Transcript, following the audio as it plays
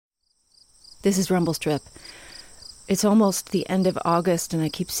This is Rumble Strip. It's almost the end of August, and I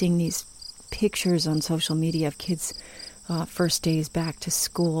keep seeing these pictures on social media of kids' first days back to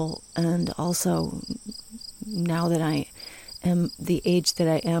school. And also, now that I am the age that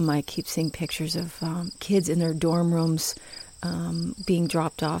I am, I keep seeing pictures of kids in their dorm rooms being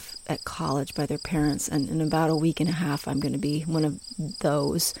dropped off at college by their parents. And in about a week and a half, I'm going to be one of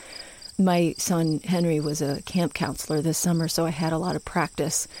those. My son, Henry, was a camp counselor this summer, so I had a lot of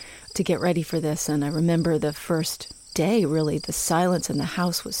practice to get ready for this. And I remember the first day, really, the silence in the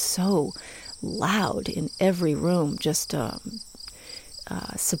house was so loud in every room, just like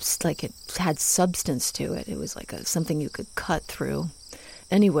it had substance to it. It was like something you could cut through.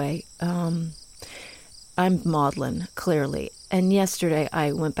 Anyway, I'm maudlin, clearly. And yesterday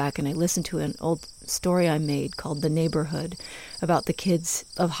I went back and I listened to an old story I made called The Neighborhood about the kids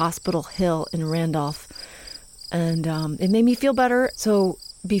of Hospital Hill in Randolph. And it made me feel better. So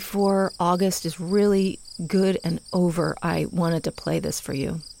before August is really good and over, I wanted to play this for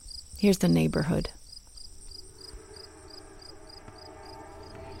you. Here's The Neighborhood.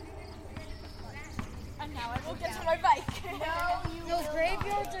 And now I will get to my bike. Those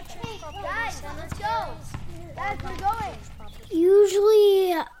graveyards are cheap. Guys, let's go. Guys, we're going.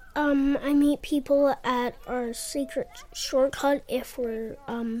 Usually, I meet people at our secret shortcut if we're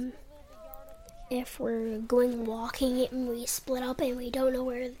going walking and we split up and we don't know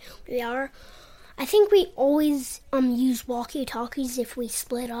where we are. I think we always use walkie-talkies if we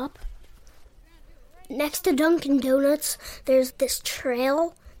split up. Next to Dunkin' Donuts, there's this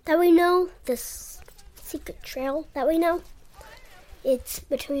trail that we know, this secret trail that we know. It's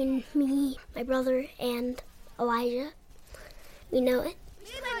between me, my brother, and Elijah. We know it.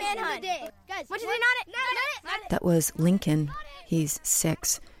 Manhunt. Guys, what did they not it? That was Lincoln. He's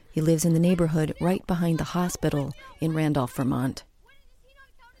 6. He lives in the neighborhood right behind the hospital in Randolph, Vermont.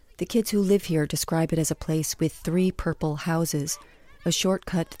 The kids who live here describe it as a place with 3 purple houses, a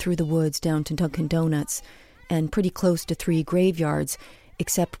shortcut through the woods down to Dunkin' Donuts, and pretty close to 3 graveyards,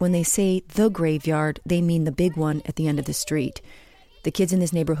 except when they say the graveyard, they mean the big one at the end of the street. The kids in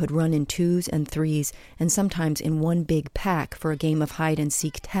this neighborhood run in 2s and 3s, and sometimes in one big pack for a game of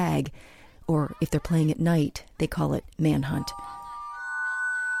hide-and-seek tag, or if they're playing at night, they call it manhunt.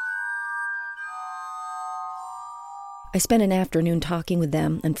 I spent an afternoon talking with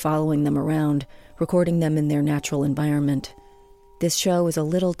them and following them around, recording them in their natural environment. This show is a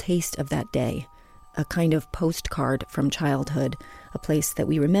little taste of that day, a kind of postcard from childhood, a place that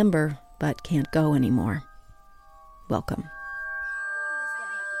we remember but can't go anymore. Welcome.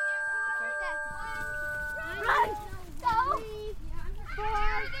 Run! Go! 4,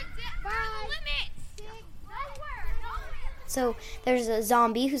 5, So there's a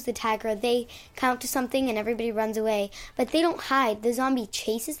zombie who's the tagger. They count to something and everybody runs away. But they don't hide. The zombie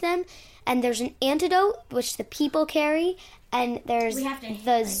chases them. And there's an antidote, which the people carry. And there's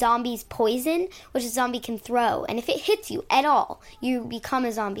the zombie's poison, which the zombie can throw. And if it hits you at all, you become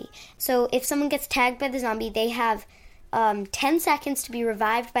a zombie. So if someone gets tagged by the zombie, they have 10 seconds to be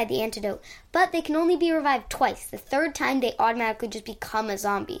revived by the antidote. But they can only be revived twice. The third time, they automatically just become a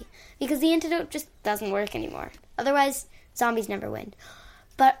zombie. Because the antidote just doesn't work anymore. Otherwise, zombies never win.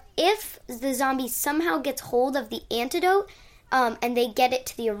 But if the zombie somehow gets hold of the antidote, and they get it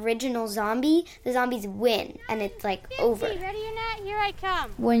to the original zombie, the zombies win, and it's like 50, over. Ready or not? Here I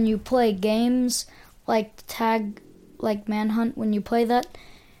come. When you play games like tag, like manhunt, when you play that,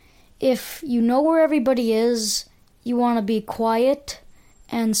 if you know where everybody is, you want to be quiet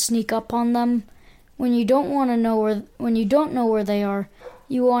and sneak up on them. When you don't know where they are,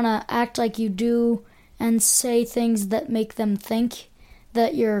 you want to act like you do and say things that make them think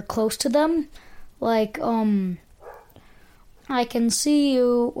that you're close to them, like I can see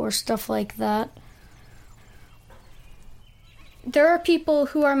you, or stuff like that. There are people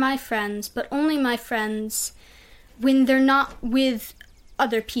who are my friends, but only my friends when they're not with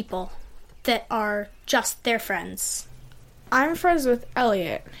other people that are just their friends. I'm friends with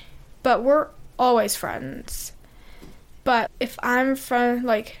Elliot, but we're always friends. But if I'm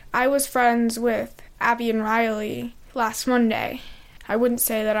I was friends with Abby and Riley last Monday, I wouldn't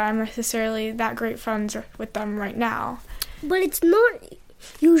say that I'm necessarily that great friends with them right now. But it's not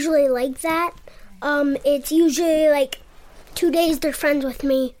usually like that. It's usually like 2 days they're friends with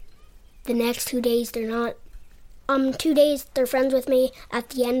me, the next 2 days they're not. 2 days they're friends with me, at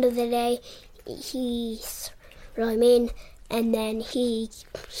the end of the day he's really mean, and then he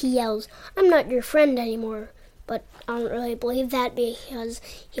yells, "I'm not your friend anymore." But I don't really believe that because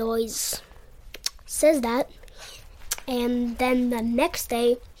he always says that. And then the next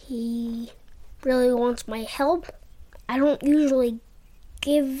day he really wants my help. I don't usually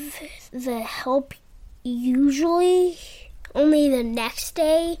give the help usually only the next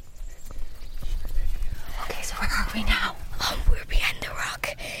day. Okay, so where are we now? We're behind the rock.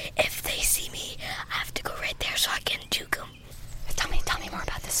 If they see me, I have to go right there so I can juke them. Tell me more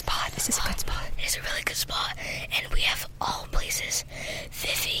about this spot. This is a good spot. It is a really good spot, and we have all places.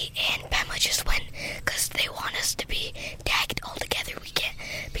 Vivi and Pema just went because they want us to be tagged all together. We can't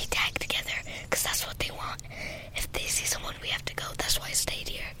be tagged together because that's what they want. If they see someone, we have to go. That's why I stayed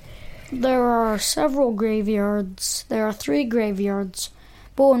here. There are several graveyards. There are 3 graveyards.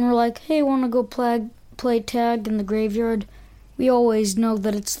 But when we're like, hey, want to go play tag in the graveyard, we always know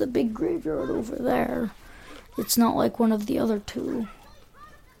that it's the big graveyard over there. It's not like one of the other 2.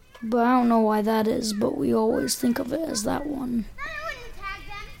 But I don't know why that is, but we always think of it as that one. I wouldn't tag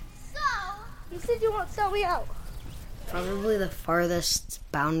them, so... You said you won't sell me out. Probably the farthest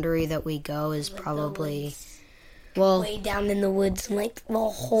boundary that we go is probably... Well, Way down in the woods, like the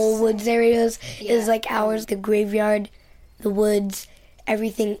whole woods areas is like ours. The graveyard, the woods,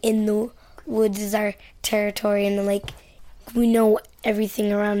 everything in the woods is our territory, and like we know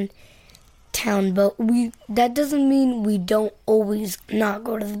everything around town. But that doesn't mean we don't always not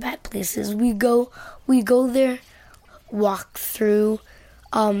go to the bad places. We go there, walk through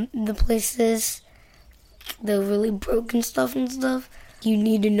the places, the really broken stuff and stuff. You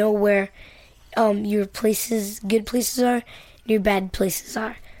need to know where your places, good places are, your bad places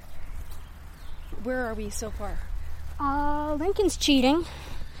are. Where are we so far? Lincoln's cheating.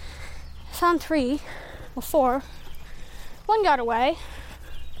 Found 3, well 4. 1 got away.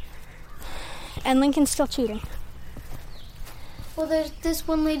 And Lincoln's still cheating. Well, there's this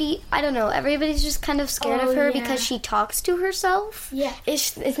one lady, I don't know, everybody's just kind of scared of her because she talks to herself. Yeah,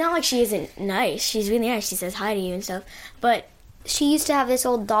 it's not like she isn't nice. She's really nice. She says hi to you and stuff. But She used to have this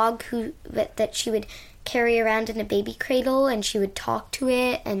old dog that she would carry around in a baby cradle, and she would talk to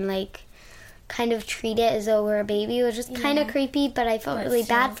it and like kind of treat it as though it were a baby. It was just kind of creepy, but I felt really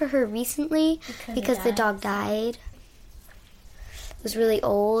bad for her recently because the dog died. It was really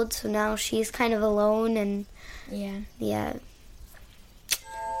old, so now she's kind of alone, and yeah.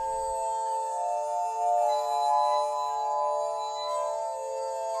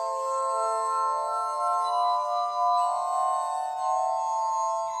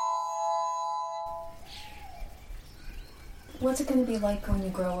 What's it going to be like when you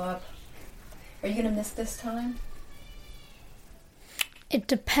grow up? Are you going to miss this time? It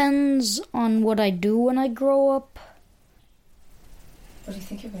depends on what I do when I grow up. What do you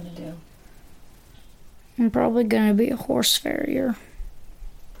think you're going to do? I'm probably going to be a horse farrier.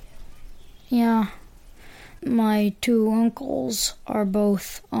 Yeah. My 2 uncles are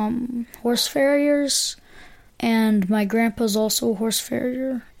both horse farriers, and my grandpa's also a horse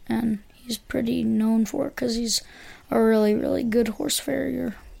farrier, and he's pretty known for it because he's a really, really good horse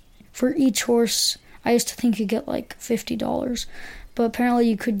farrier. For each horse, I used to think you get like $50, but apparently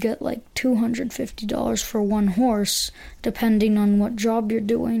you could get like $250 for 1 horse, depending on what job you're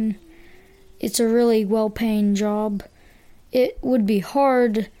doing. It's a really well-paying job. It would be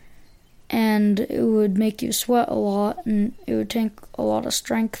hard, and it would make you sweat a lot, and it would take a lot of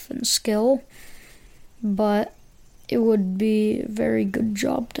strength and skill, but it would be a very good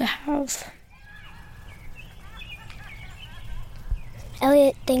job to have.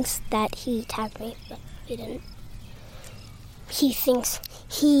 Elliot thinks that he tagged me, but he didn't. He thinks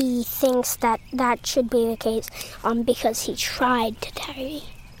that should be the case because he tried to tag me.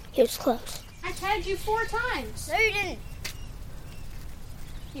 He was close. I tagged you 4 times. No, you didn't.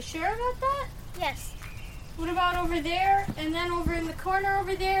 You sure about that? Yes. What about over there, and then over in the corner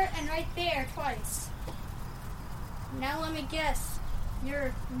over there, and right there twice? Now let me guess.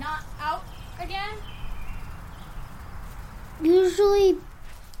 You're not out again? Usually,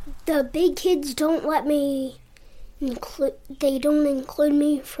 the big kids don't let me include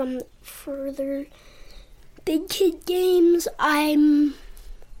me from further big kid games. I'm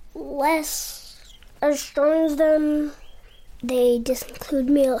less as strong as them. They disinclude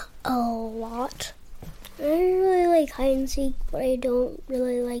me a lot. I really like hide and seek, but I don't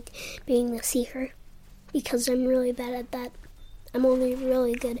really like being the seeker because I'm really bad at that. I'm only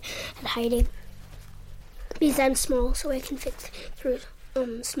really good at hiding. Because I'm small, so I can fit through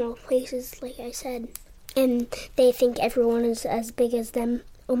small places, like I said. And they think everyone is as big as them,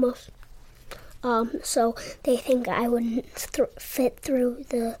 almost. So they think I wouldn't fit through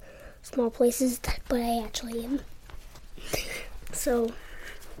the small places, but I actually am. So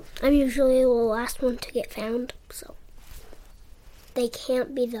I'm usually the last one to get found, so they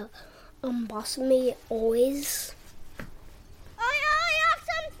can't be the boss of me always.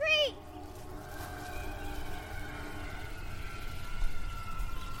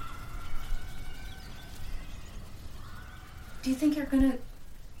 Do you think you're going to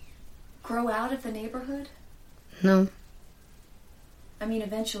grow out of the neighborhood? No. I mean,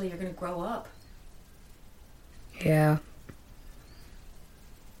 eventually you're going to grow up. Yeah.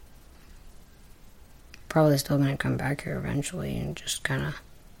 Probably still gonna come back here eventually and just kind of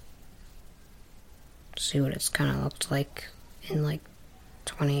see what it's kind of looks like in like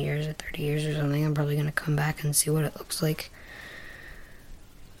 20 years or 30 years or something. I'm probably gonna come back and see what it looks like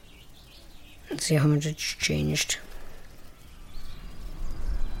and see how much it's changed.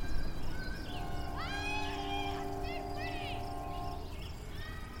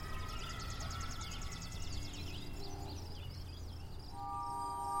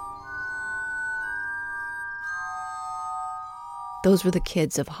 Those were the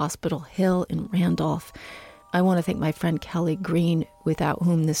kids of Hospital Hill in Randolph. I want to thank my friend Kelly Green, without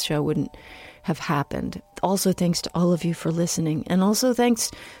whom this show wouldn't have happened. Also, thanks to all of you for listening. And also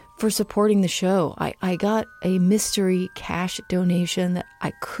thanks for supporting the show. I got a mystery cash donation that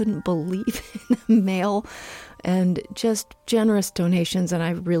I couldn't believe in the mail, and just generous donations, and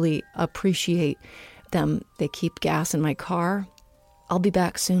I really appreciate them. They keep gas in my car. I'll be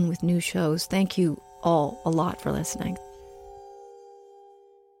back soon with new shows. Thank you all a lot for listening.